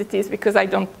elasticities because I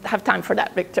don't have time for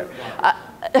that, Victor.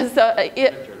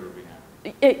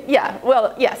 Yeah,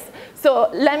 well, yes.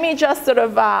 So let me just sort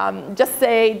of just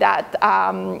say that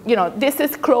this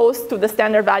is close to the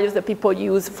standard values that people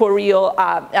use for real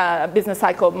business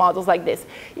cycle models like this.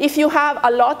 If you have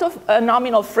a lot of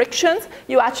nominal frictions,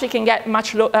 you actually can get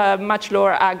much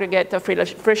lower aggregate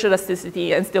friction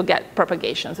elasticity and still get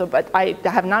propagation. So, but I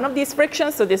have none of these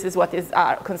frictions, so this is what is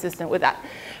consistent with that.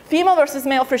 Female versus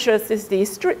male friction elasticity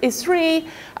is 3.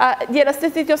 The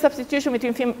elasticity of substitution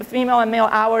between female and male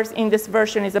hours in this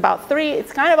version is about 3.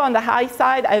 It's kind of on the high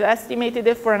side. I've estimated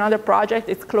it for another project.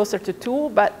 It's closer to 2,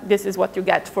 but this is what you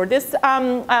get for this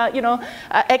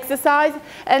exercise.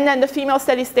 And then the female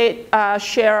steady state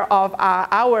share of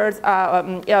hours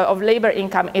of labor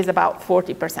income is about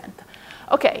 40%.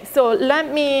 Okay, so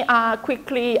let me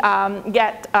quickly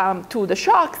get to the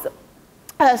shocks.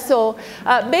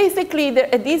 Basically,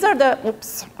 these are the,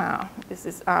 oops, this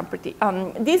is pretty,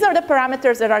 these are the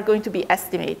parameters that are going to be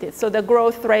estimated. So the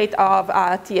growth rate of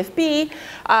TFP,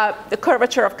 the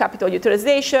curvature of capital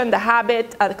utilization, the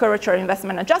habit, the curvature of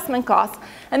investment adjustment costs.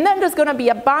 And then there's going to be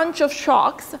a bunch of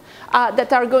shocks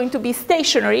that are going to be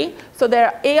stationary. So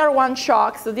they're AR1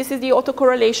 shocks. So this is the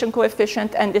autocorrelation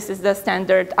coefficient, and this is the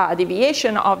standard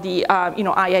deviation of the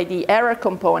IID error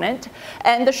component.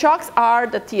 And the shocks are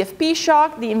the TFP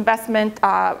shock, the investment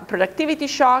productivity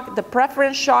shock, the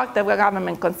preference shock, the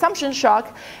government consumption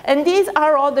shock. And these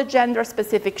are all the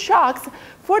gender-specific shocks.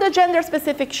 For the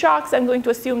gender-specific shocks, I'm going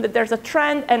to assume that there's a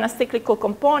trend and a cyclical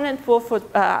component for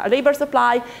labor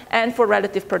supply and for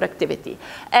relative productivity.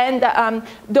 And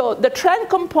the trend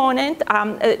component,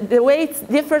 the way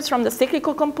it differs from the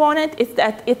cyclical component is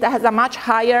that it has a much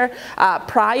higher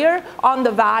prior on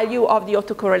the value of the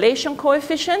autocorrelation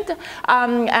coefficient.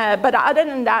 But other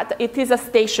than that, it is a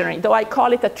stationary. Though I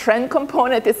call it a trend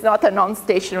component, it's not a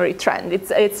non-stationary trend.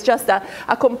 It's just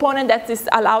a component that is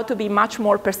allowed to be much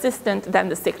more persistent than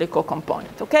the cyclical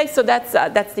component. Okay, so that's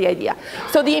the idea.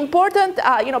 So the important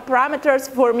parameters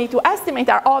for me to estimate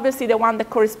are obviously the one that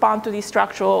correspond to the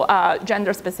structural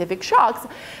gender-specific shocks.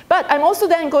 But I'm also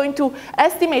then going to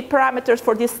estimate parameters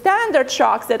for the standard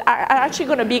shocks that are actually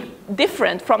going to be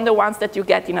different from the ones that you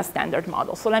get in a standard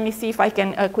model. So let me see if I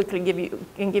can quickly give you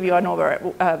an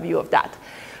overview of that.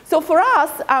 So for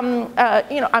us, I'm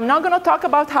not going to talk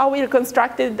about how we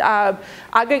reconstructed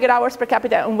aggregate hours per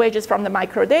capita and wages from the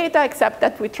microdata, except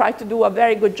that we tried to do a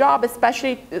very good job,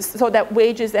 especially so that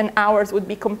wages and hours would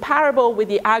be comparable with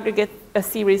the aggregate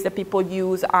series that people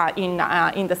use in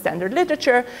the standard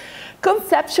literature.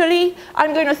 Conceptually,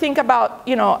 I'm going to think about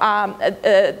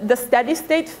the steady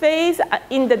state phase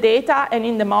in the data and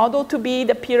in the model to be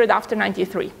the period after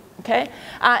 93. Okay?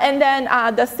 And then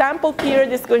the sample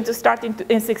period is going to start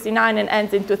in 69 and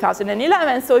ends in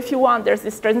 2011. So if you want, there's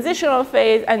this transitional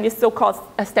phase and this so-called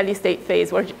steady state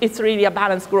phase where it's really a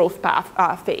balanced growth path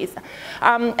phase.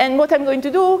 And what I'm going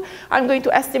to do, I'm going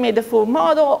to estimate the full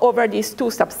model over these two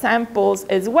subsamples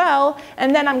as well.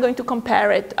 And then I'm going to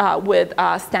compare it with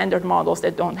standard models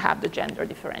that don't have the gender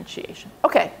differentiation.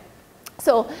 Okay.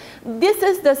 So this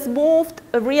is the smoothed,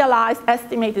 realized,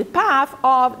 estimated path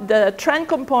of the trend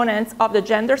components of the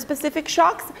gender-specific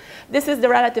shocks. This is the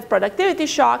relative productivity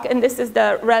shock, and this is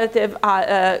the relative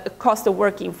cost of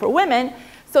working for women.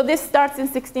 So this starts in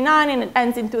 69 and it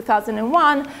ends in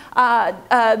 2001.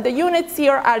 The units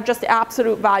here are just the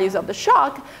absolute values of the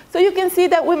shock. So you can see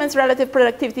that women's relative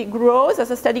productivity grows as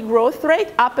a steady growth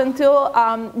rate up until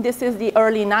this is the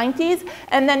early 90s.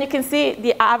 And then you can see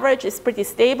the average is pretty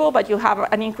stable, but you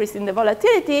have an increase in the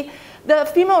volatility. The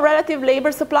female relative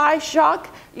labor supply shock,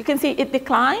 you can see it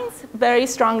declines very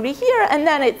strongly here, and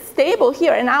then it's stable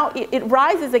here, and now it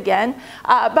rises again.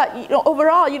 But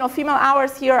overall, female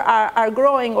hours here are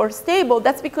growing or stable.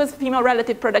 That's because female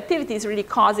relative productivity is really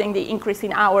causing the increase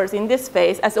in hours in this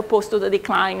phase, as opposed to the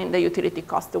decline in the utility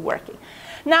cost of working.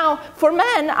 Now, for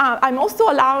men, I'm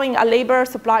also allowing a labor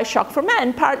supply shock for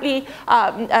men, partly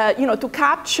to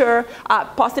capture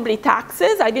possibly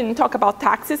taxes. I didn't talk about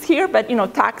taxes here, but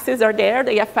taxes are there.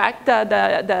 They affect the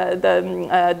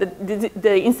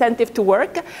incentive to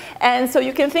work, and so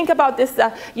you can think about this,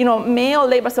 male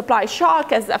labor supply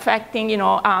shock as affecting,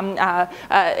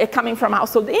 coming from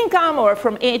household income or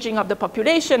from aging of the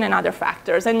population and other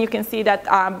factors. And you can see that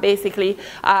basically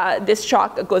this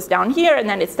shock goes down here and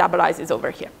then it stabilizes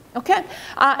over here. Okay,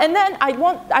 and then I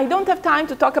don't have time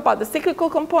to talk about the cyclical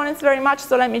components very much,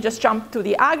 so let me just jump to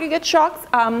the aggregate shocks.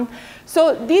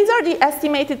 So these are the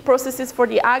estimated processes for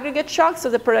the aggregate shocks, so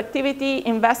the productivity,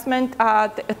 investment,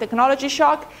 technology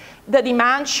shock, the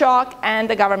demand shock, and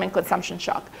the government consumption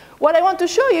shock. What I want to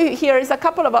show you here is a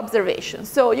couple of observations.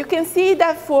 So you can see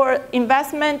that for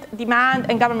investment, demand,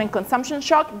 and government consumption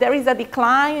shock, there is a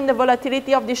decline in the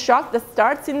volatility of this shock that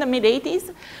starts in the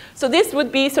mid-80s. So this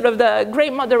would be sort of the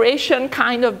great moderation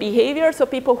kind of behavior. So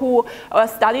people who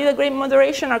study the great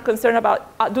moderation are concerned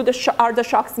about are the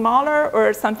shocks smaller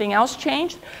or something else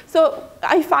changed. So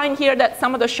I find here that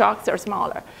some of the shocks are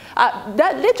smaller.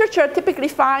 That literature typically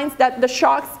finds that the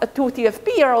shocks to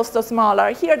TFP are also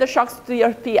smaller. Here the shocks to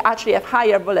TFP actually have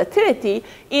higher volatility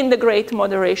in the great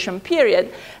moderation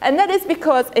period. And that is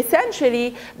because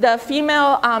essentially the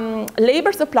female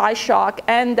labor supply shock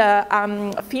and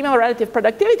the female relative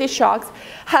productivity shocks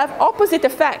have opposite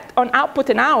effect on output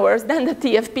and hours than the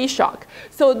TFP shock.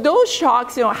 So those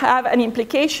shocks have an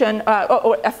implication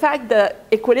or affect the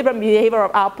equilibrium behavior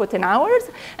of output and hours.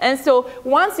 And so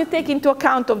once you take into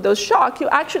account of those shocks, you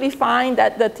actually find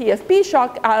that the TFP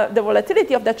shock, the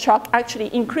volatility of that shock actually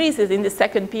increases in the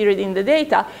second period in the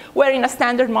data, where in a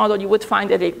standard model you would find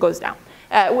that it goes down,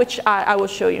 which I will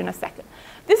show you in a second.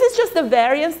 This is just the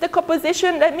variance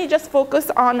decomposition. Let me just focus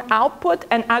on output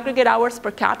and aggregate hours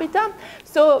per capita.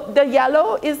 So the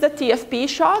yellow is the TFP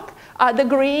shock. The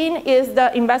green is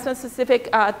the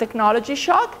investment-specific technology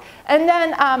shock. And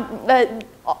then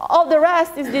all the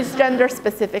rest is this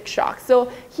gender-specific shock.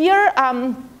 So here,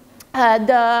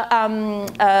 the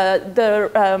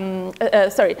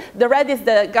red is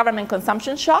the government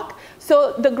consumption shock.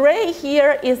 So the gray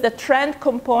here is the trend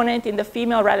component in the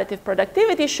female relative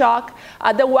productivity shock.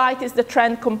 The white is the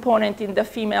trend component in the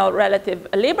female relative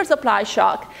labor supply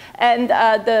shock. And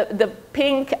the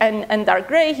pink and dark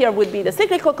gray here would be the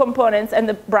cyclical components, and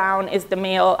the brown is the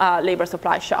male labor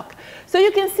supply shock. So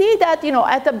you can see that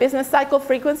at a business cycle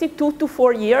frequency, 2 to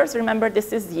 4 years, remember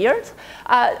this is years,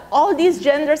 all these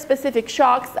gender-specific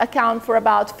shocks account for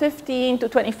about 15 to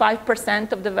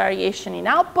 25% of the variation in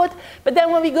output. But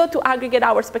then when we go to aggregate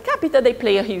hours per capita, they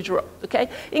play a huge role, okay?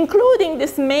 Including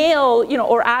this male,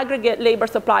 or aggregate labor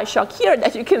supply shock here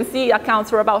that you can see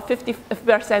accounts for about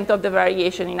 50% of the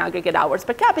variation in aggregate hours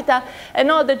per capita.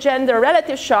 And all the gender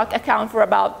relative shock account for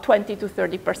about 20 to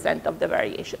 30% of the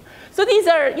variation. So these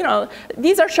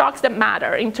are shocks that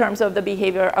matter in terms of the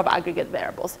behavior of aggregate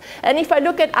variables. And if I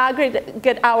look at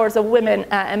aggregate hours of women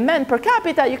and men per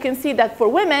capita, you can see that for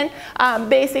women,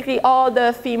 basically all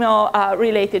the female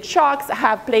related shocks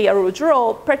play a huge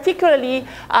role, particularly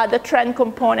the trend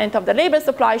component of the labor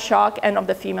supply shock and of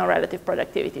the female relative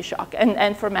productivity shock.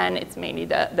 And for men, it's mainly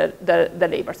the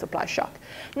labor supply shock.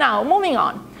 Now, moving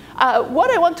on.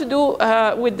 what I want to do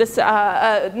with this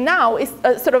now is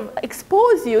sort of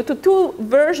expose you to two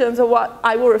versions of what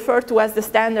I will refer to as the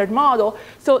standard model.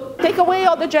 So take away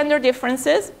all the gender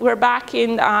differences. We're back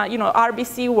in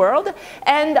RBC world.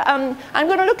 And I'm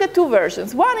going to look at two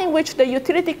versions. One in which the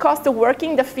utility cost of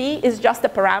working, the fee, is just a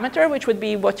parameter, which would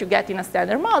be what you get in a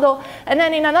standard model. And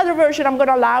then in another version, I'm going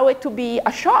to allow it to be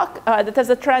a shock that has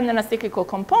a trend and a cyclical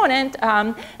component.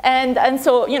 And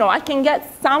so, I can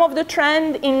get some of the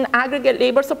trend in aggregate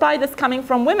labor supply that's coming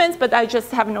from women's, but I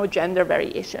just have no gender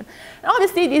variation. And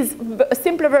obviously, these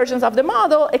simpler versions of the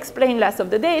model explain less of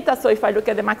the data. So if I look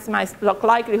at the maximized lock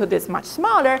likelihood, it's much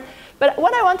smaller. But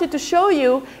what I wanted to show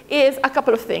you is a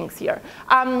couple of things here.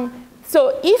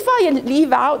 So if I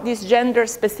leave out these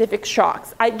gender-specific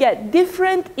shocks, I get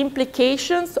different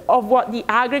implications of what the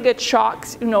aggregate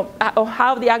shocks, of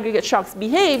how the aggregate shocks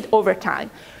behaved over time.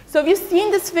 So have you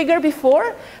seen this figure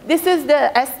before? This is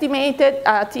the estimated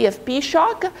TFP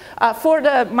shock for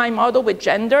my model with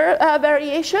gender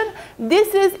variation.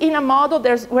 This is in a model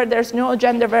where there's no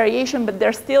gender variation, but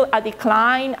there's still a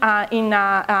decline in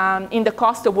the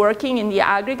cost of working in the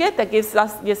aggregate that gives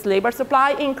us this labor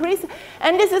supply increase.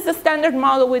 And this is a standard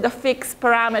model with a fixed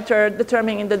parameter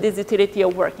determining the disutility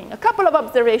of working. A couple of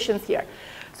observations here.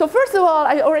 So first of all,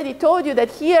 I already told you that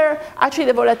here, actually,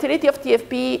 the volatility of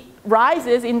TFP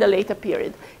rises in the later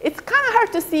period. It's kind of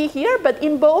hard to see here, but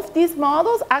in both these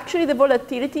models, actually the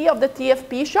volatility of the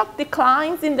TFP shock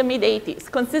declines in the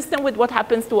mid-80s, consistent with what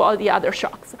happens to all the other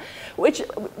shocks.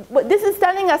 This is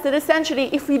telling us that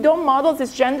essentially, if we don't model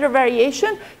this gender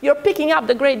variation, you're picking up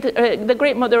the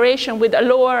great moderation with a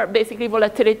lower, basically,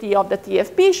 volatility of the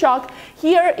TFP shock.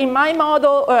 Here, in my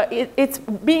model, it's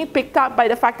being picked up by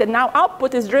the fact that now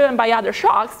output is driven by other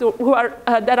shocks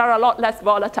that are a lot less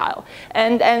volatile.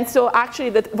 And so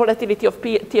actually, the volatility of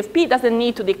TFP doesn't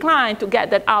need to decline to get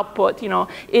that output,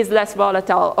 is less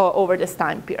volatile over this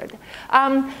time period.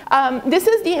 This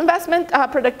is the investment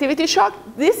productivity shock.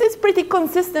 This is pretty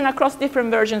consistent across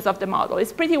different versions of the model.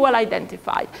 It's pretty well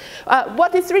identified.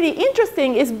 What is really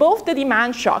interesting is both the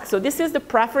demand shock. So this is the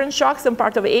preference shocks on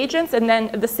part of agents, and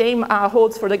then the same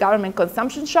holds for the government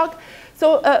consumption shock.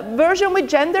 So version with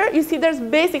gender, you see there's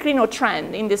basically no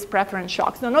trend in this preference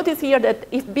shock. So notice here that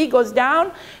if B goes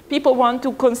down, people want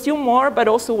to consume more, but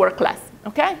also work less.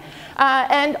 Okay?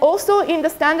 And also in the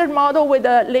standard model with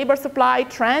the labor supply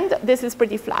trend, this is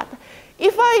pretty flat.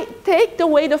 If I take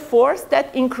away the force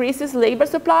that increases labor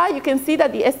supply, you can see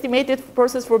that the estimated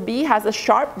forces for B has a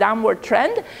sharp downward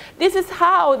trend. This is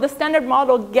how the standard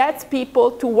model gets people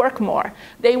to work more.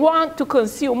 They want to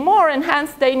consume more, and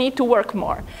hence they need to work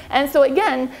more. And so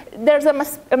again, there's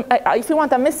if you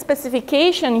want a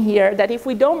misspecification here, that if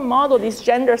we don't model these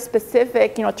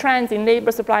gender-specific trends in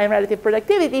labor supply and relative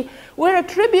productivity, we're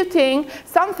attributing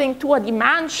something to a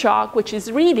demand shock, which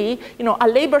is really a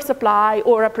labor supply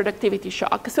or a productivity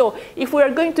shock. So if we are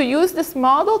going to use this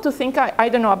model to think, I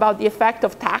don't know, about the effect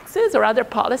of taxes or other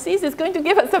policies, it's going to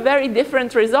give us a very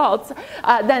different results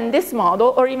than this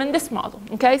model or even this model.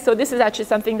 Okay, so this is actually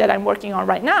something that I'm working on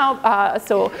right now.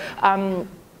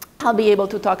 I'll be able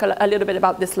to talk a little bit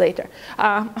about this later.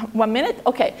 1 minute?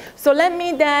 Okay, so let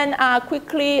me then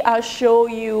quickly show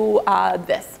you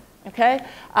this. Okay,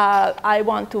 I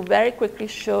want to very quickly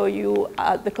show you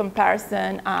the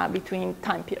comparison between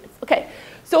time periods. Okay.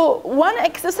 So one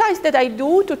exercise that I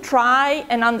do to try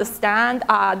and understand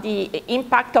the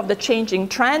impact of the changing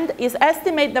trend is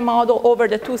estimate the model over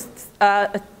the two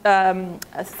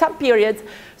sub-periods.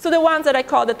 So the ones that I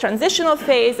call the transitional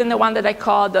phase and the one that I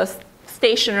call the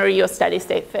stationary or steady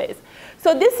state phase.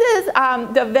 So this is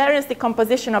the variance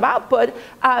decomposition of output.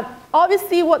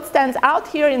 Obviously, what stands out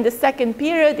here in the second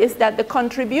period is that the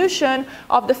contribution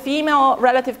of the female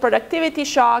relative productivity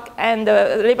shock and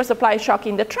the labor supply shock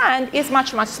in the trend is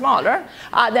much, much smaller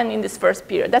than in this first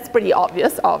period. That's pretty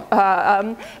obvious.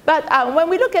 But when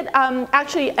we look at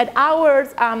actually at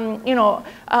hours,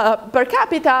 per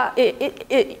capita,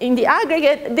 in the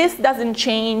aggregate, this doesn't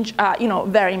change,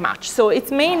 very much. So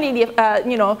it's mainly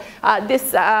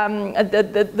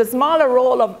the smaller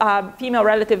role of female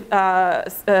relative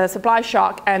supply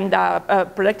shock and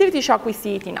productivity shock, we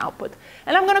see it in output.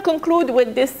 And I'm going to conclude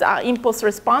with this impulse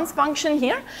response function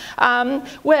here,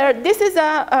 where this is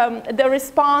the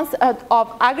response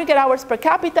of aggregate hours per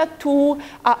capita to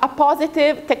a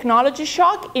positive technology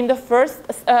shock in the first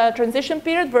transition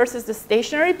period versus the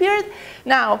stationary period.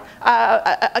 Now,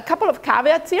 a couple of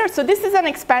caveats here. So this is an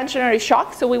expansionary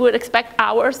shock, so we would expect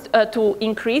hours to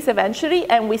increase eventually,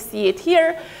 and we see it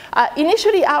here.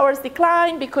 Initially, hours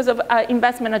decline because of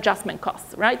investment adjustment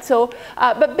costs, right? So,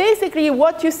 but basically,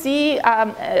 what you see,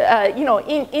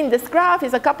 in this graph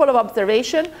is a couple of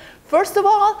observations. First of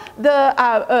all,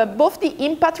 both the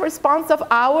impact response of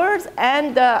hours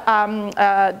and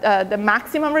the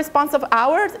maximum response of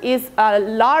hours is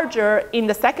larger in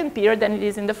the second period than it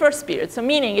is in the first period. So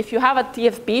meaning if you have a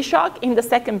TFP shock in the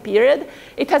second period,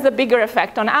 it has a bigger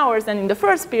effect on hours than in the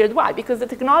first period. Why? Because the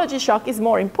technology shock is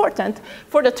more important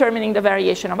for determining the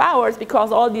variation of hours,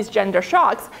 because all these gender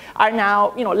shocks are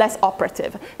now less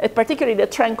operative. Particularly the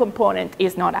trend component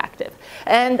is not active.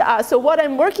 And so what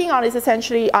I'm working on is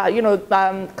essentially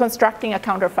constructing a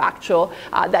counterfactual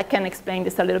that can explain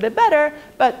this a little bit better,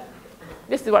 but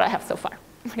this is what I have so far.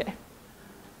 Okay.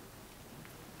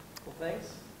 Well,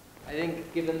 thanks. I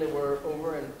think given that we're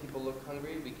over and people look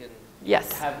hungry, we can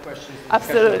yes. have questions.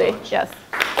 Absolutely, yes.